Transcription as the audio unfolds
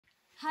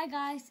Hi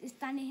guys, it's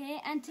Danny here,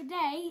 and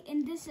today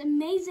in this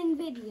amazing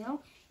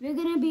video we're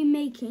going to be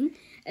making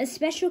a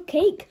special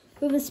cake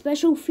with a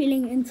special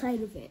filling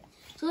inside of it.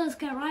 So let's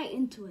get right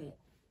into it.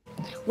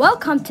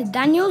 Welcome to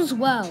Daniel's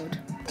world.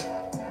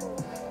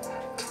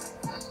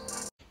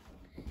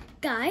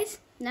 Guys,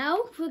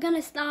 now we're going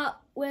to start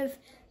with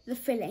the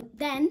filling.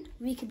 Then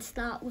we can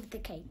start with the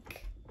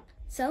cake.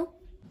 So,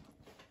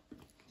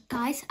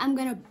 guys, I'm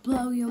going to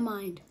blow your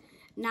mind.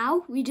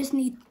 Now we just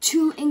need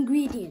 2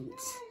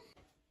 ingredients.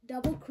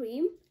 Double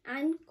cream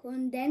and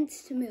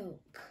condensed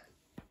milk.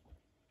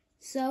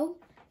 So,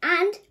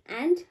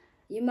 and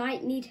you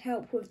might need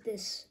help with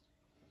this.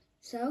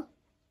 So,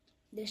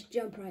 let's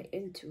jump right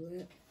into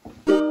it.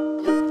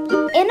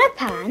 In a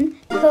pan,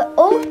 put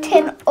all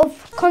tin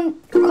of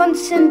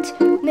condensed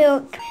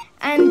milk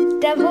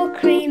and double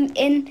cream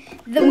in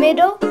the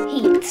middle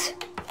heat.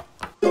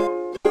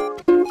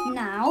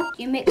 Now,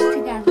 you mix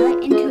together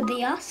until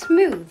they are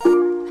smooth.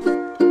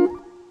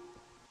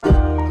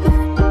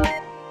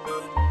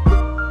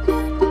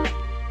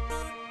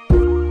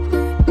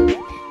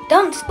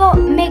 Don't stop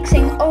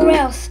mixing or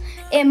else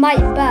it might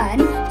burn,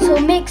 so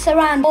mix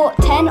around for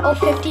 10 or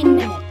 15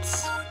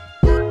 minutes.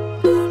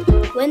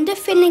 When the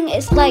filling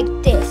is like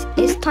this,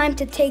 it's time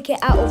to take it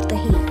out of the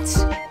heat.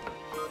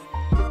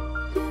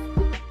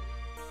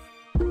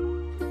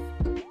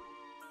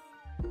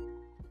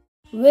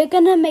 We're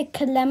gonna make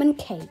a lemon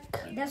cake.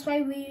 That's why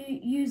we're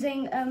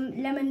using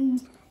lemon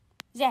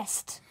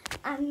zest.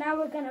 And now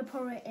we're gonna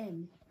pour it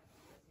in.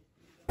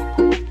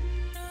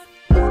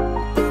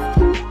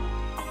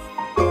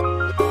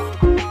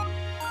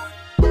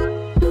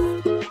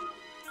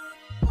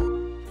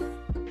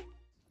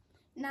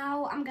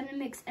 Now I'm gonna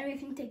mix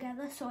everything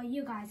together, so are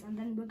you guys, and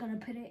then we're gonna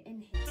put it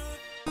in here.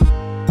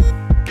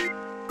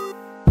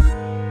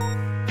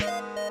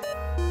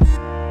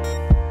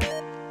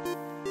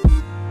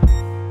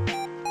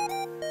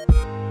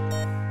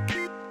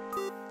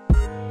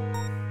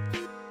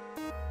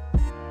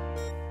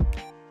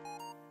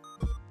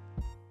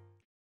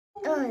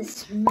 Oh,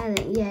 it's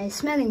smelling. Yeah, it's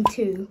smelling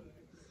too.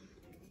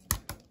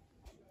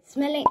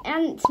 Smelling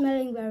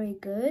very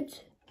good.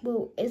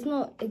 Well, it's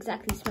not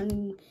exactly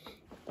smelling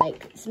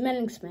like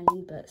smelling,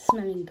 but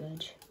smelling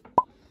good.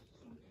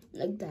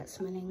 Like that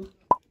smelling.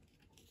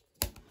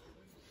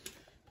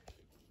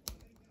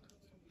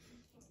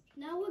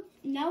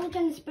 Now we're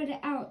gonna spread it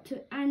out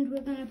and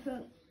we're gonna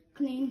put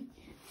clean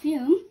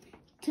fume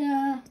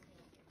to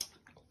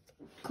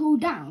cool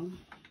down.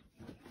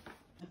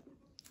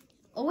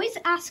 Always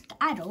ask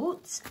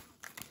adults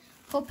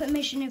for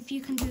permission if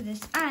you can do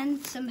this, and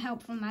some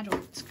help from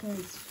adults,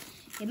 because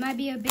it might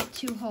be a bit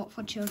too hot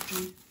for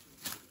children.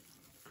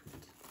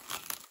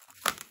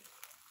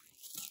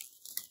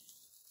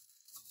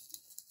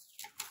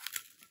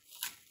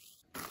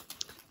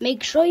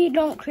 Make sure you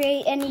don't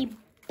create any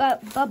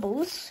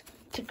bubbles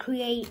to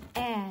create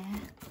air.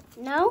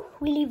 Now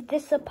we leave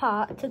this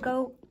apart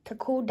to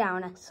cool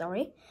down,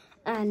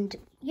 and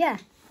yeah,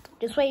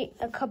 just wait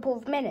a couple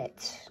of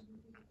minutes.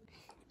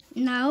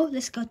 Now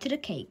let's go to the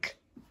cake.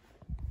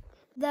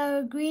 The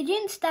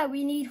ingredients that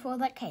we need for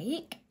the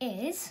cake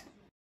is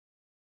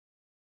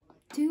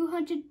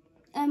 200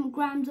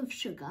 grams of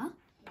sugar,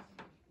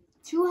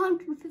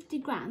 250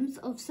 grams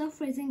of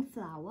self-raising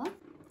flour,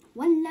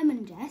 1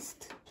 lemon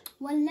zest,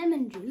 1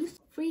 lemon juice,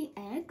 3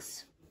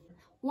 eggs,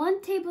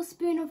 1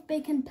 tablespoon of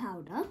baking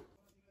powder,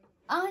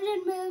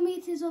 100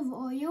 milliliters of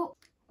oil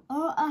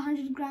or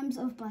 100 grams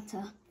of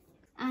butter,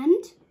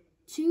 and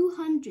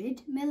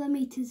 200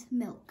 milliliters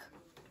milk.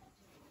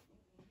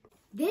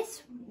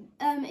 This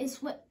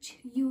is what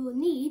you will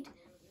need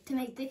to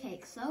make the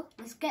cake, so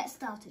let's get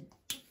started.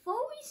 Before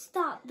we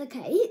start the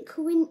cake,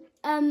 we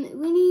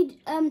need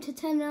to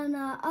turn on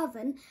our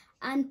oven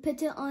and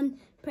put it on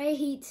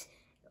preheat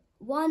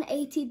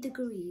 180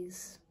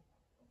 degrees.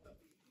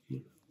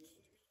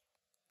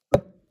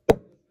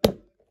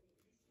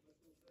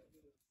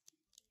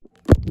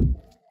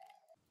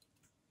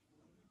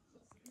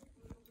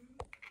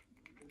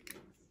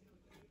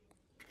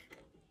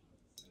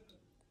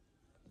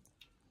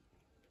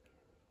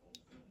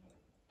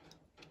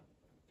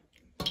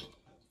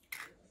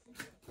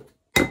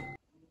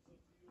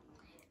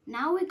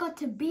 Now we got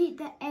to beat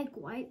the egg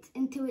white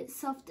until it's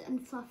soft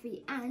and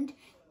fluffy, and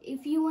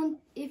if you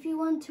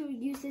want to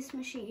use this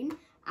machine,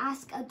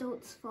 ask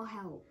adults for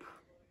help.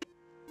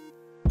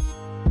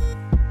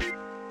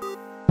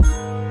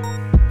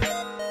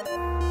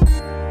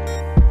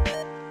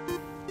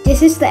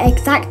 This is the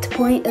exact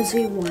point as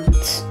we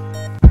want.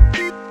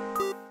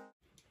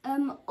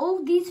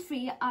 All these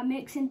 3 are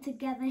mixing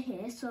together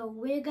here, so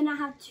we're gonna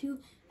have to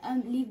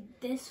leave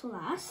this for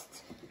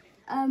last.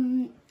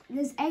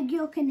 There's egg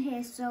yolk in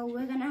here, so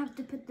we're gonna have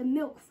to put the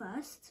milk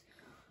first,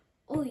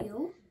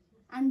 oil,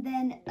 and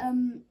then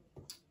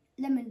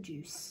lemon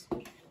juice.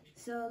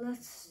 So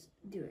let's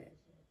do it.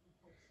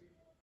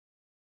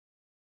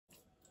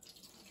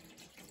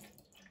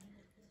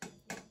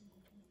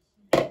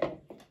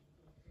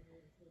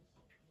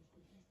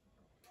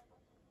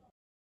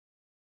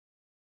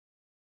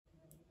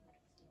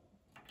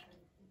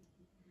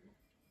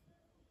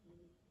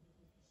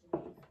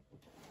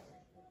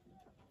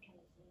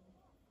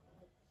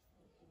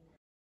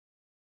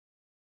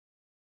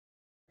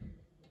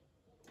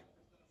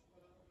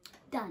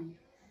 Done.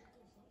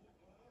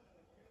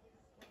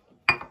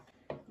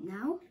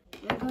 Now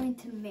we're going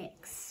to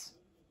mix.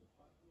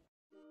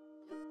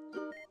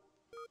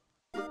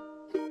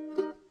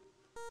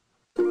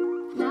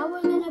 Now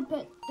we're going to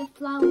put the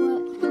flour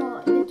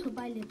pour little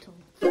by little.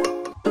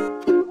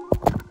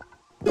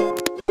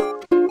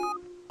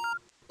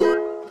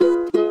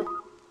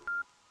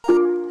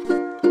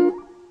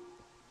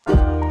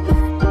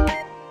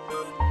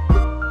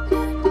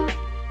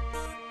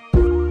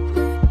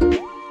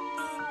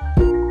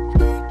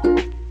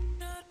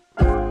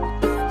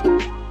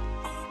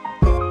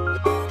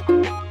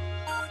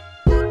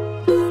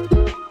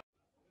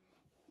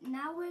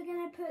 Now we're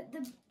going to put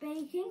the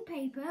baking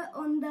paper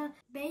on the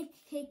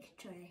baked cake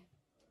tray.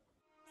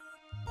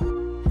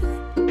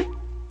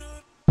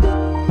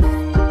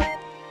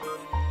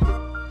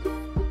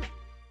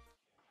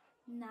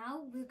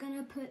 Now we're going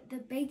to put the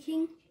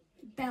baking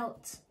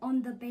belt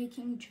on the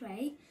baking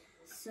tray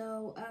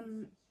so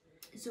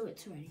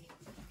it's ready.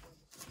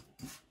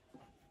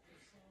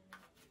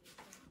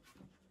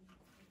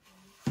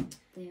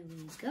 There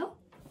we go.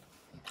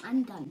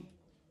 I'm done.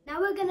 Now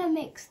we're going to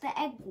mix the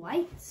egg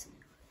whites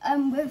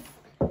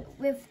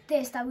with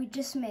this that we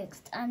just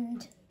mixed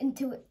and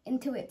into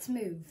its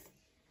smooth,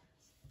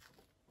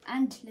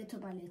 and little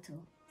by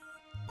little.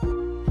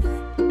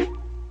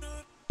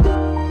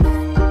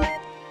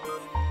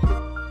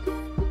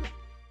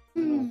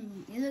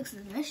 It looks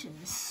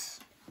delicious.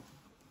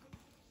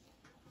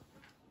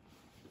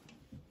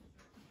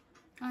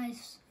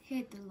 Guys,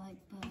 hit the like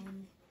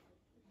button.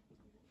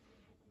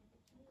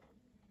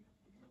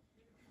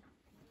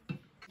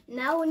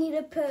 Now we need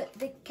to put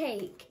the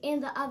cake in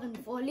the oven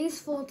for at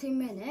least 40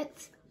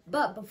 minutes.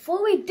 But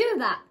before we do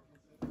that,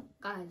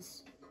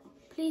 guys,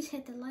 please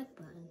hit the like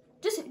button.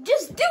 Just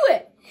do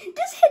it.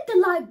 Just hit the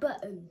like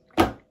button.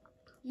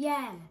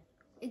 Yeah,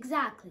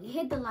 exactly.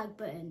 Hit the like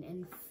button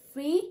in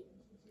 3,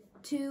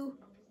 2,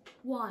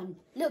 1.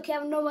 Look, you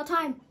have no more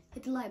time.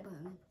 Hit the like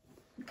button.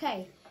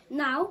 Okay,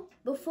 now,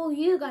 before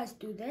you guys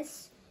do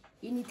this,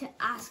 you need to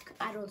ask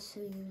adults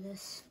to do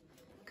this.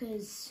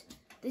 Because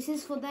this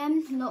is for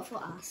them, not for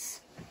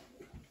us.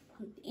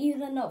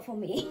 Even not for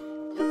me.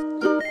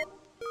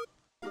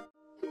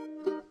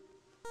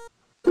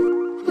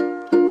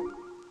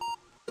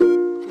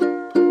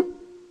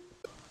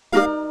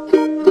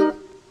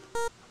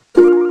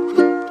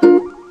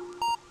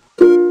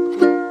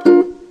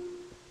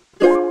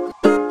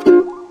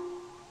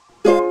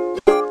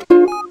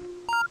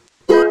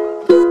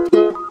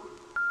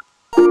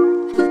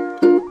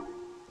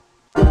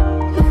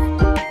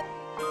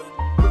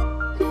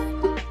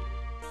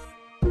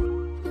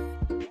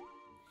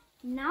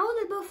 Now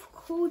they're both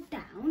cooled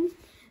down.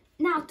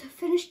 Now to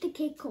finish the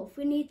cake off,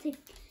 we need to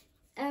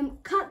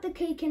cut the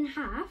cake in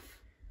half.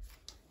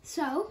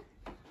 So,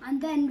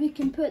 and then we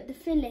can put the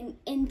filling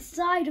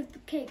inside of the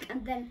cake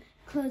and then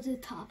close the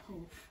top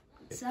off.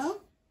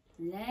 So,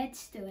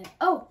 let's do it.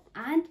 Oh,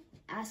 and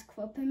ask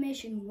for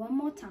permission one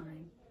more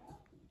time.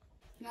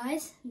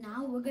 Guys,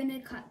 now we're gonna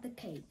cut the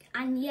cake.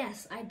 And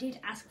yes, I did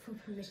ask for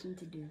permission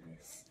to do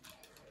this.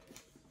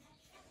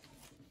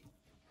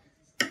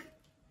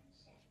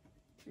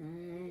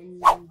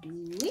 And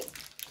do it.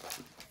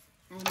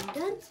 And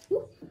done.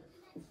 Ooh.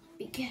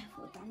 Be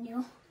careful,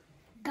 Daniel.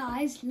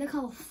 Guys, look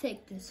how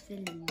thick this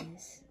filling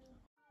is.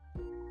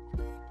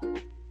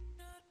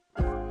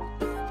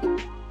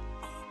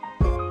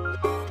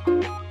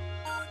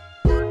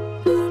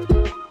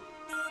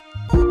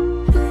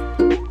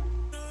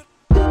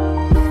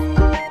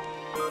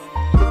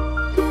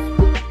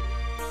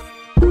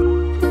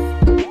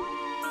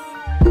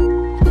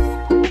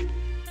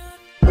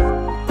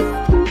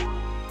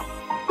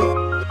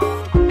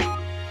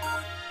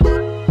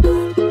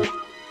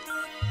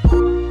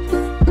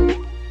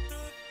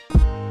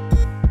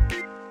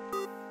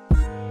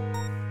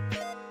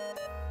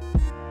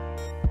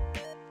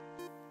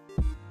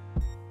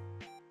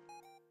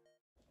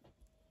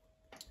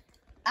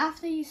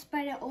 After you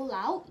spread it all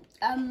out,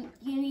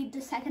 you need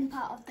the second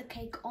part of the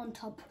cake on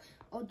top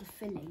of the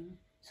filling.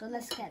 So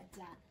let's get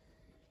that.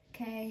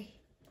 Okay.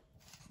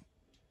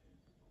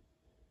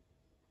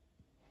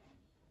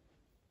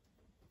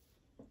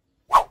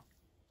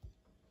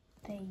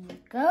 There you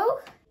go.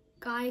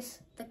 Guys,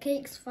 the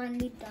cake's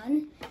finally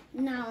done.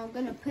 Now I'm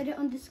gonna put it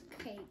on this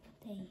cake.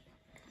 There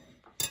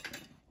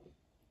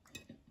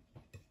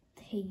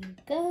you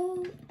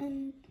go.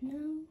 And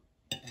now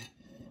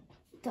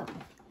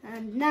done.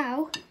 And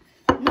now,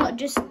 not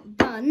just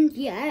done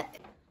yet,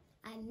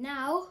 and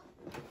now,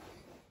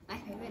 my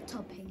favourite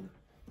topping,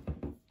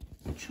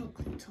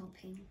 chocolate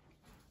topping.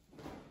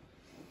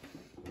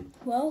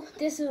 Well,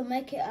 this will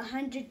make it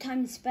 100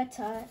 times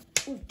better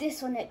with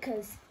this on it,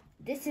 because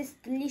this is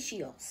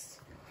delicious.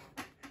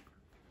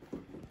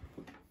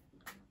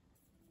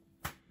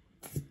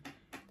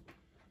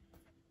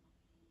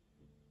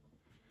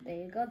 There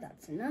you go,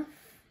 that's enough.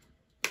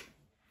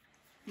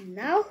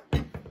 Now,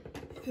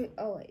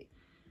 oh wait.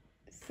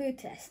 Food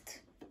test.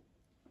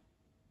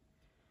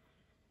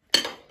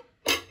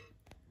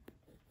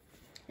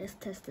 Let's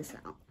test this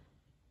out.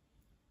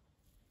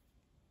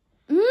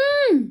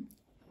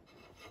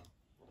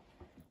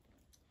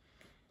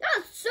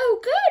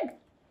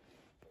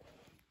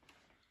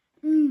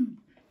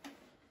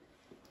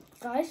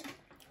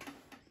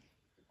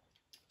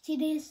 See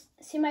this?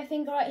 See my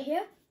finger right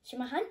here? See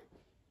my hand?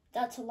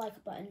 That's a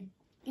like button.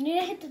 You need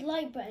to hit the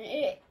like button.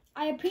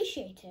 I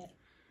appreciate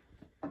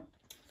it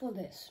for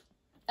this.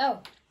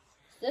 Oh,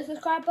 the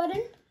subscribe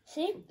button.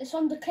 See? It's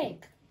on the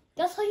cake.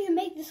 That's how you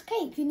make this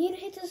cake. You need to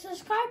hit the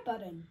subscribe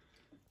button.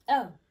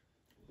 Oh,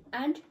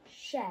 and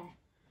share.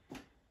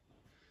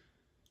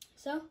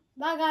 So,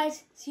 bye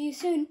guys. See you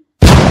soon.